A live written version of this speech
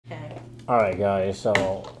Alright guys,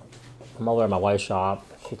 so I'm over at my wife's shop.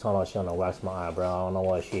 She told me she want to wax my eyebrow. I don't know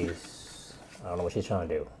what she's trying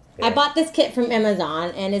to do. Yeah. I bought this kit from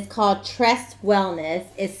Amazon and it's called Tress Wellness.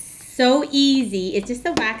 It's so easy. It's just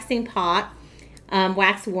a waxing pot,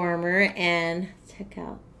 wax warmer, and check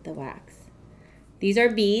out the wax. These are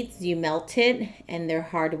beads. You melt it and they're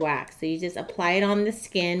hard wax. So you just apply it on the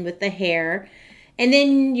skin with the hair and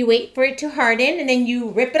then you wait for it to harden and then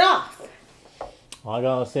you rip it off. All I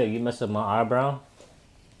gotta say, you mess up my eyebrow,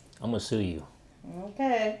 I'm gonna sue you.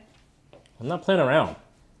 Okay. I'm not playing around.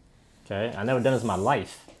 Okay? I've never done this in my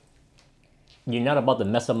life. You're not about to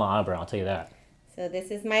mess up my eyebrow, I'll tell you that. So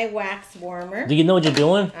this is my wax warmer. Do you know what you're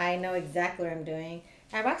doing? I know exactly what I'm doing.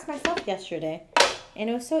 I waxed myself yesterday and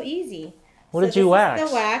it was so easy. What did you wax? This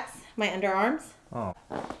is the wax, my underarms. Oh.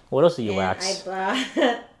 What else do you wax? I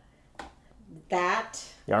bought that.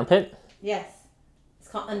 Your armpit? Yes. It's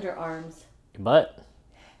called underarms. Your butt?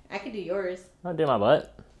 I could do yours. I'll do my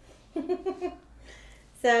butt.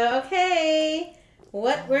 So, okay.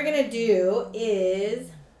 What we're going to do is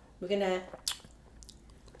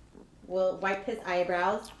we'll wipe his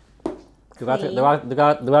eyebrows. Do I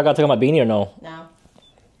gotta take off my beanie or no? No.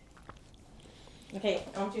 Okay,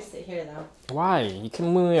 I want you to sit here though. Why? You can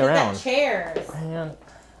move me around. Got chairs. Man.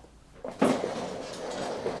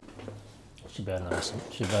 She better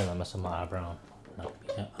not mess up my eyebrow.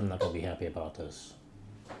 I'm not gonna be happy about this.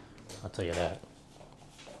 I'll tell you that.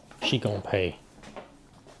 She gonna pay.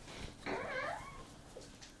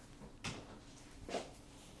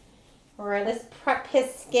 Alright, let's prep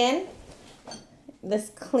his skin. Let's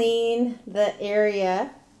clean the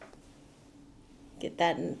area. Get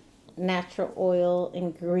that natural oil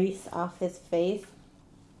and grease off his face.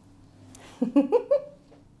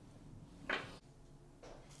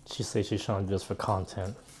 She says she's trying to do this for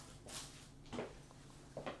content.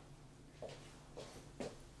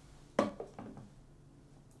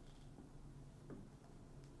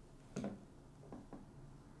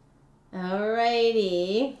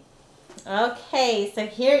 Alrighty. Okay, so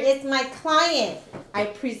here is my client. I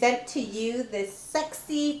present to you this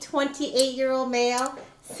sexy 28-year-old male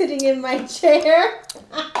sitting in my chair.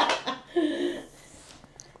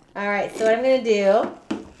 Alright, so what I'm going to do,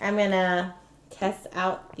 I'm going to test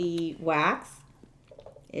out the wax.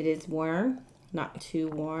 It is warm, not too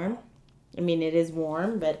warm. I mean, it is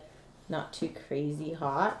warm, but not too crazy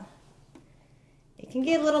hot. It can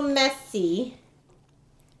get a little messy.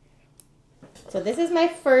 So this is my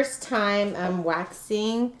first time I'm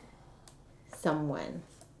waxing someone.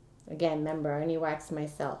 Again, remember, I only wax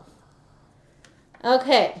myself.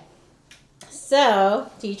 Okay, so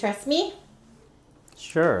do you trust me?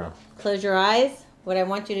 Sure. Close your eyes. What I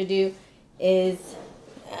want you to do is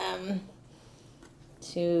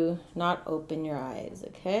to not open your eyes,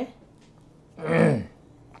 okay? So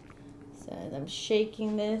as I'm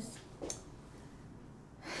shaking this.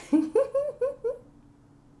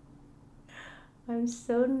 I'm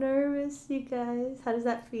so nervous, you guys. How does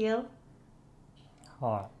that feel?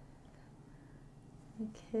 Hot.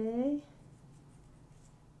 Okay.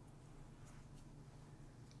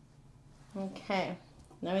 Okay.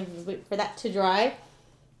 Now we just wait for that to dry.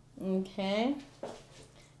 Okay.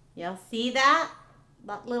 Y'all see that?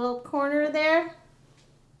 That little corner there?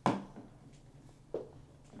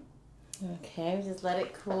 Okay, we just let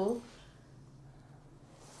it cool.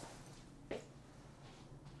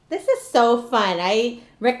 This is so fun. I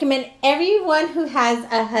recommend everyone who has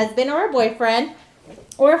a husband or a boyfriend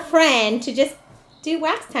or a friend to just do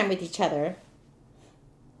wax time with each other.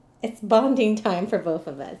 It's bonding time for both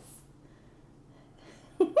of us.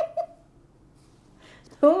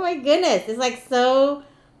 Oh my goodness. It's like so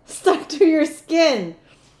stuck to your skin.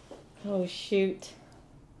 Oh shoot.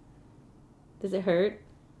 Does it hurt?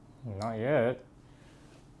 Not yet.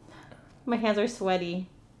 My hands are sweaty.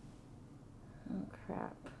 Oh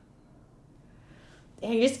crap.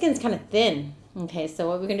 Your skin's kind of thin. Okay, so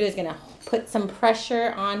what we're going to do is going to put some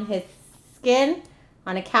pressure on his skin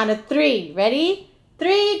on a count of 3. Ready?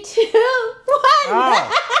 3, 2, 1.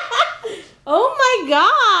 Ah. Oh my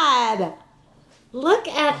God. Look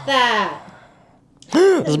at that.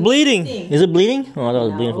 It's bleeding. Is it bleeding? Oh, I thought it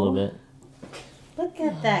was bleeding for a little bit. Look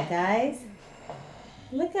at that, guys.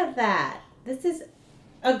 Look at that. This is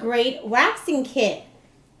a great waxing kit.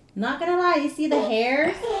 Not going to lie. You see the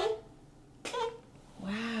hairs?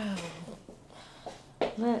 Wow.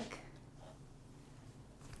 Look.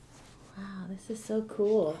 Wow, this is so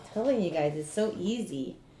cool. I'm telling you guys, it's so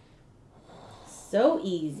easy. So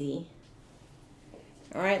easy.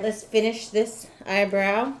 All right, let's finish this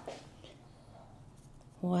eyebrow.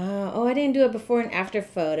 Wow. Oh, I didn't do a before and after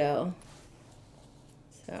photo.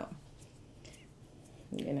 So,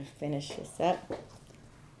 I'm gonna finish this up.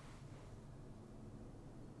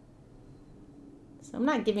 So I'm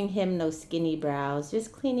not giving him no skinny brows,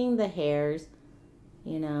 just cleaning the hairs,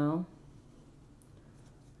 you know.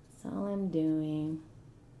 That's all I'm doing.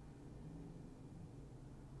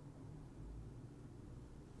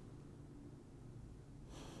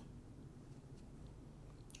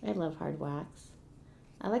 I love hard wax.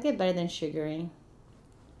 I like it better than sugaring.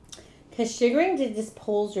 Because sugaring just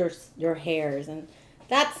pulls your hairs, and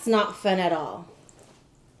that's not fun at all.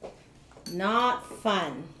 Not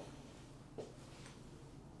fun.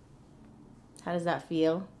 How does that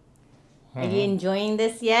feel? Are you enjoying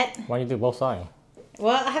this yet? Why don't you do both sides?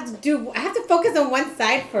 Well, I have to focus on one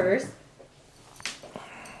side first.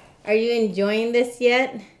 Are you enjoying this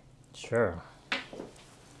yet? Sure.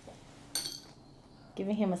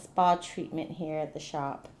 Giving him a spa treatment here at the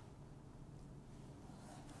shop.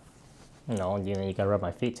 No, you gotta rub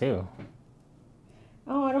my feet too.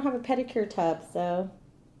 Oh, I don't have a pedicure tub, so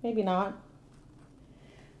maybe not.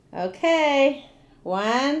 Okay.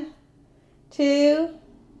 1, 2,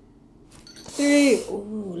 3.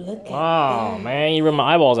 Ooh, look at Oh, that. man, you ripped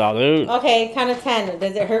my eyeballs out, dude. Okay, count of 10.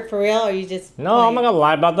 Does it hurt for real, or you just... No, I'm not gonna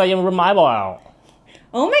lie about that. You ripped my eyeball out.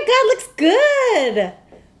 Oh my God, looks good.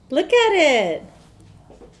 Look at it.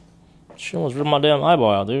 She almost ripped my damn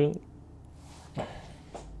eyeball out, dude.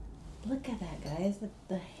 Look at that, guys.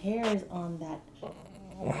 The hairs on that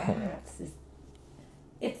wax is...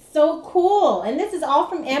 It's so cool. And this is all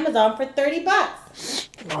from Amazon for $30.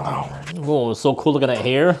 Wow. Whoa, it's so cool looking at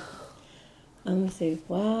hair. Let me see.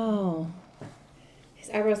 Wow. His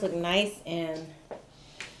eyebrows look nice and...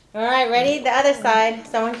 All right, ready? The other side.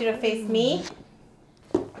 So I want you to face me.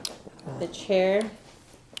 The chair.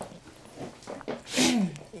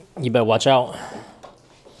 You better watch out.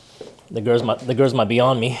 The girls might be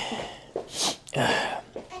on me.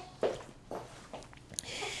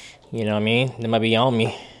 You know what I mean? They might be on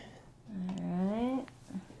me. Alright.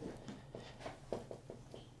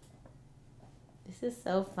 This is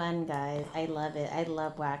so fun, guys. I love it. I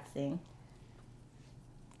love waxing.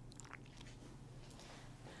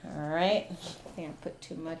 Alright. I think I put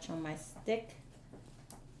too much on my stick.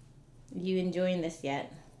 You enjoying this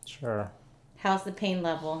yet? Sure. How's the pain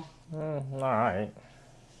level? Alright.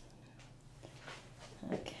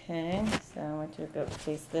 Okay, so I want you to go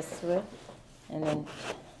face this way, and then...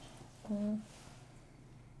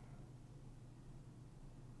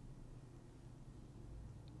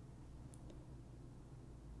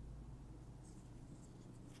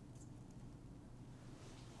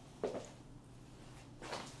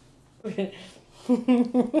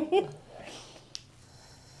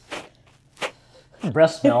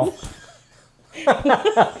 Breast smell.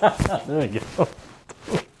 There we go.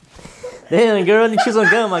 Damn, girl, you chew some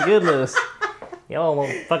gum, my goodness. Yo,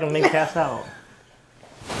 won't fucking make me pass out.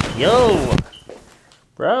 Yo!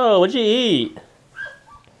 Bro, what'd you eat?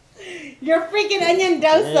 You're freaking onion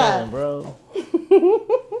dosa! Yeah, bro.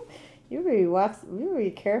 You're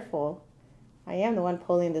very careful. I am the one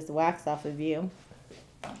pulling this wax off of you.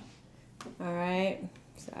 Alright,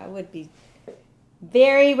 so I would be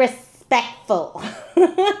very respectful.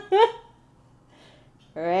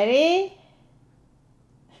 Ready?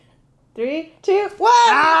 3, 2, 1!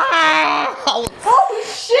 Ah! Holy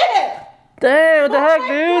shit! Damn, what the heck, Oh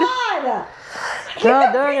dude? my God!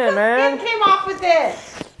 God dang it, man. Skin came off with it.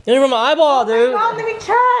 You ripped my eyeball, dude. Oh, let me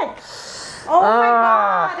check. Oh my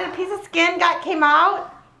God! Did a piece of skin came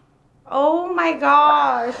out? Oh my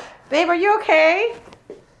gosh, babe, are you okay?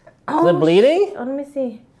 Is it bleeding? Oh, let me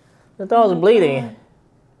see. I thought it was bleeding. God.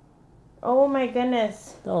 Oh my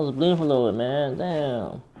goodness. I thought it was bleeding for a little bit, man.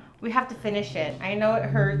 Damn. We have to finish it. I know it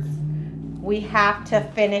hurts. We have to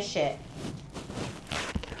finish it.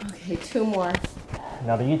 Okay, 2 more.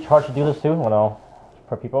 Now, do you charge to do this too, or no?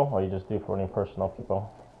 For people, or you just do it for any personal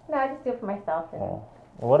people? No, I just do it for myself. And Oh.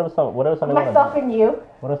 Well, what if somebody myself and you.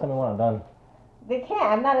 What if somebody want it done? They can't.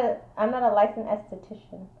 I'm not a licensed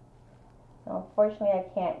esthetician. So unfortunately, I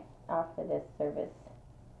can't offer this service.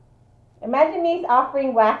 Imagine me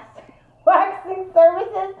offering waxing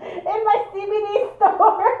services in my CBD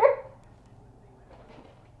store.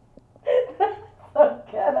 That's so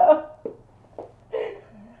ghetto.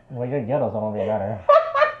 Well, you're ghetto, so it don't really matter.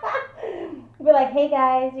 Be like, hey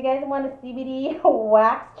guys, you guys want a CBD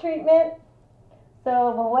wax treatment?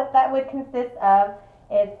 So what that would consist of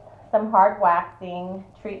is some hard waxing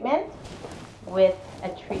treatment with a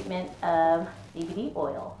treatment of CBD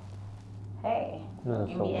oil. Hey,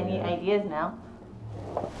 give me any ideas now.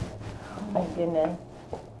 Oh my goodness.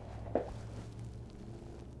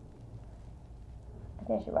 I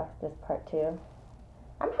think I should wax this part too.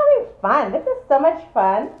 I'm having fun. This is so much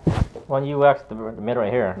fun. Why don't you wax the middle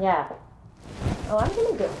right here? Yeah. Oh, I'm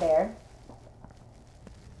gonna get there.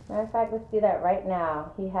 Matter of fact, let's do that right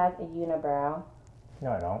now. He has a unibrow.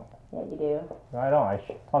 No, I don't. Yeah, you do. No, I don't. I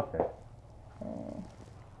plucked it. Okay.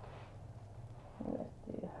 Let's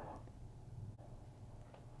do.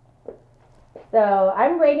 So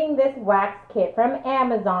I'm rating this wax kit from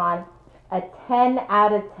Amazon a 10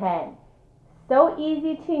 out of 10. So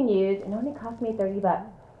easy to use. It only cost me 30 bucks.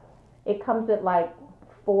 It comes with like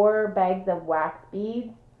 4 bags of wax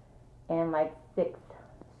beads and like 6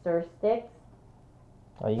 stir sticks.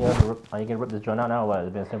 Are you gonna rip this joint out now? Or what?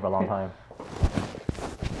 It's been sitting for a long time.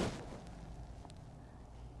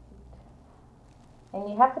 And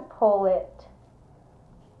you have to pull it,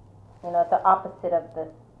 you know, the opposite of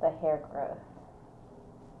the hair growth.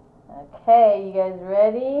 Okay, you guys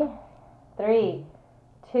ready? 3,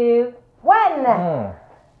 2, 1. Look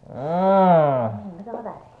at all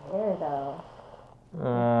that hair, though.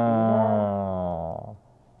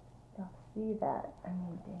 Don't see that. I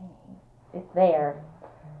mean, dang. It's there.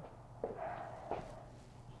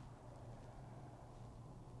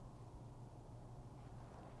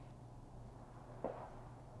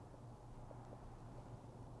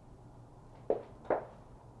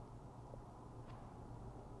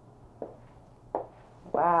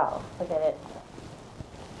 Wow, look at it.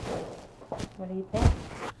 What do you think?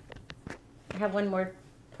 I have one more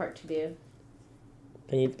part to do.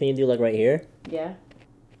 Can you do like right here? Yeah.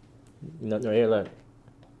 No, right here, look.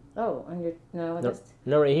 Oh, on your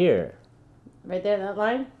No, right here. right there, that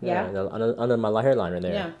line. Yeah. Under my hairline right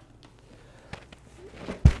there. Yeah.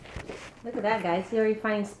 Look at that, guys. He's already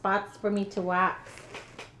finding spots for me to wax.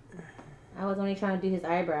 I was only trying to do his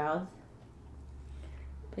eyebrows.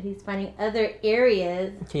 But he's finding other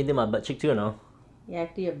areas. Can you do my butt cheek too or no? Yeah, I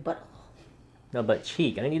can do your butthole. No, butt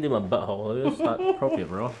cheek. I need to do my butthole. It's not appropriate,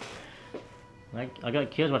 bro. I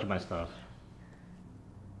got kids watching my stuff.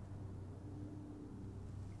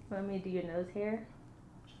 Want me to do your nose hair?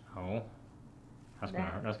 Oh. That's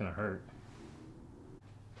gonna hurt.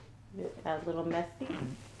 That's a little messy.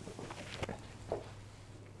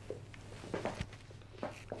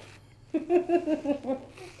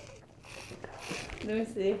 Let me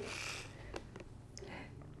see.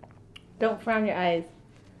 Don't frown your eyes.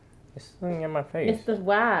 It's sitting in my face. It's the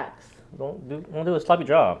wax. Don't do a sloppy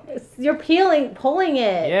job. You're pulling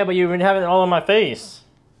it. Yeah, but you've been having it all on my face.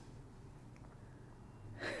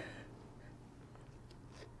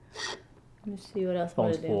 Let me see what else I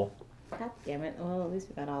Phone's want to do. full. God damn it. Well, at least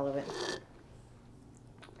we got all of it.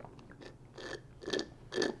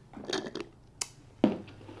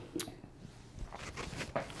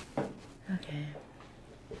 Okay.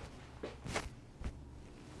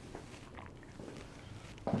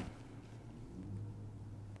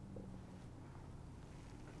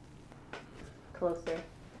 Closer.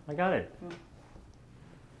 I got it.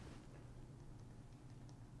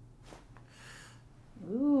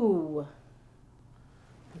 Ooh.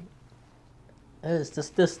 There's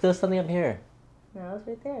still something up here. No, it's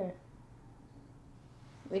right there.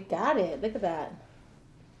 We got it. Look at that.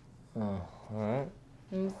 Oh, alright.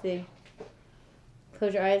 Let me see.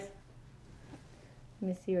 Close your eyes. Let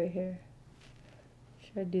me see right here.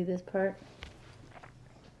 Should I do this part?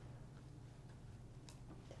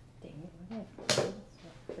 Dang it. What is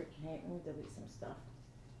freaking heck? Let me delete some stuff.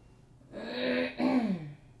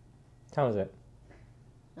 How is it?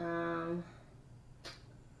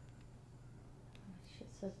 Shit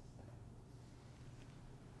says.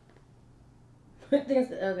 I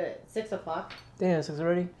think it's okay. 6 o'clock. Damn, 6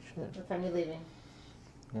 already? Shit. What time are you leaving?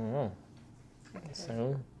 I don't know.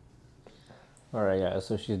 Soon. Alright, yeah,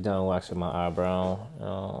 so she's done waxing my eyebrow.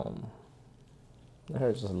 It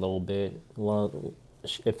hurts just a little bit.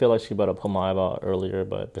 It felt like she about to pull my eyebrow earlier,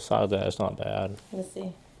 but besides that, it's not bad. Let's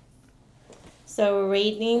see. So,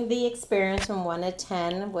 rating the experience from 1 to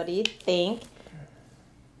 10, what do you think?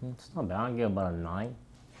 It's not bad. I'll give it about a 9.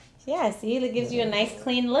 Yeah, see, it gives you a nice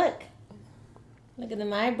clean look. Look at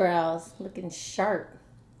them eyebrows, looking sharp.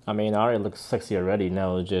 I mean, I already look sexy already.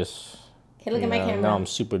 Now it's just... Okay, look at my camera. Now I'm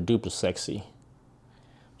super duper sexy.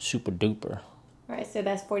 Super duper. All right, so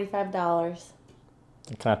that's $45.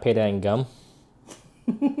 Can I pay that in gum?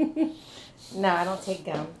 No, I don't take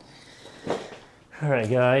gum. Alright,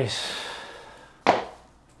 guys.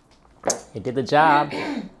 You did the job.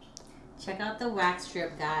 Check out the wax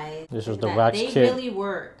strip, guys. This was the wax kit. They really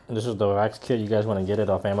work. This is the wax kit. You guys want to get it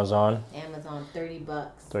off Amazon? Amazon, $30.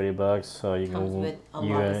 $30. So you Comes can with a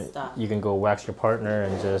lot of stuff. You can go wax your partner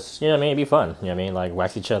and just, you know what I mean, it'd be fun. You know what I mean, like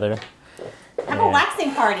wax each other. Have a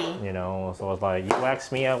waxing party. You know, so it's like you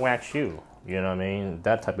wax me, I wax you. You know what I mean?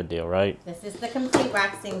 That type of deal, right? This is the complete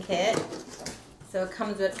waxing kit. So it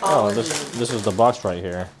comes with all of these. This is the box right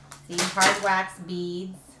here. See, hard wax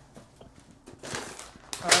beads.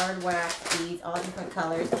 Hard wax beads, all different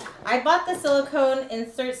colors. I bought the silicone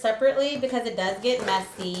insert separately because it does get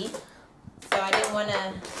messy. So I didn't want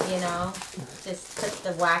to, you know, just put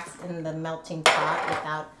the wax in the melting pot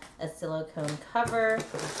without a silicone cover.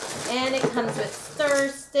 And it comes with stir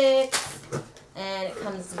sticks. And it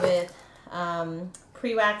comes with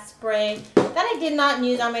pre-wax spray that I did not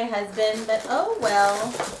use on my husband, but oh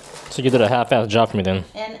well. So you did a half-ass job for me then.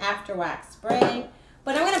 And after wax spray.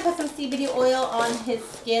 But I'm going to put some CBD oil on his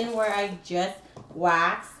skin where I just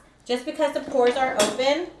wax. Just because the pores are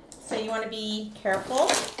open. So you want to be careful.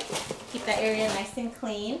 Keep that area nice and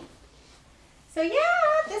clean. So yeah,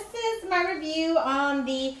 this is my review on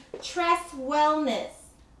the Tress Wellness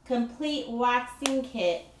Complete Waxing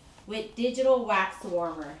Kit with Digital Wax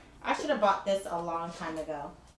Warmer. I should have bought this a long time ago.